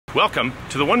Welcome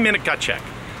to the 1 Minute Gut Check.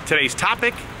 Today's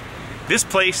topic, this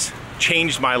place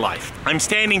changed my life. I'm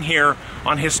standing here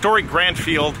on historic Grant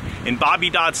Field in Bobby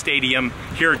Dodd Stadium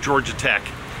here at Georgia Tech.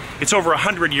 It's over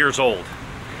 100 years old.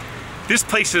 This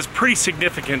place is pretty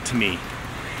significant to me.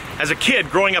 As a kid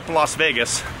growing up in Las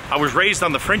Vegas, I was raised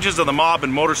on the fringes of the mob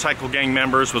and motorcycle gang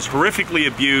members, was horrifically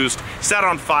abused, set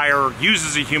on fire, used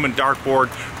as a human dartboard,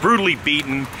 brutally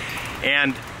beaten,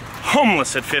 and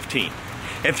homeless at 15.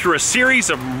 And through a series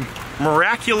of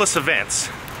miraculous events,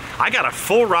 I got a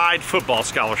full ride football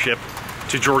scholarship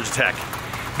to Georgia Tech.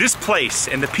 This place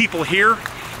and the people here,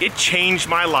 it changed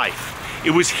my life. It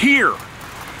was here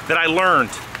that I learned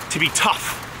to be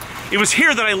tough. It was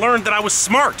here that I learned that I was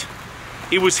smart.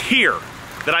 It was here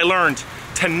that I learned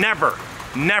to never,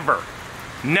 never,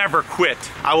 never quit.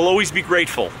 I will always be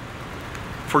grateful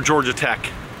for Georgia Tech.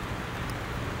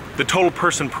 The Total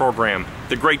Person program,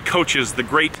 the great coaches, the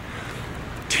great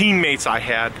teammates I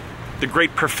had, the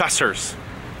great professors,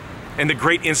 and the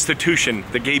great institution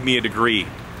that gave me a degree.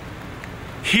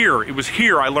 It was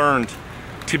here I learned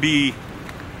to be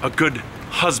a good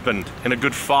husband and a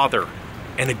good father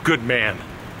and a good man.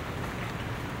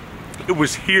 It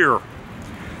was here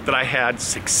that I had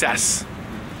success,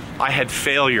 I had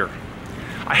failure,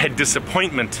 I had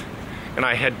disappointment, and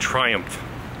I had triumph.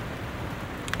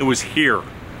 It was here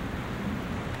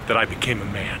that I became a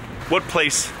man. What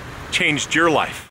place changed your life?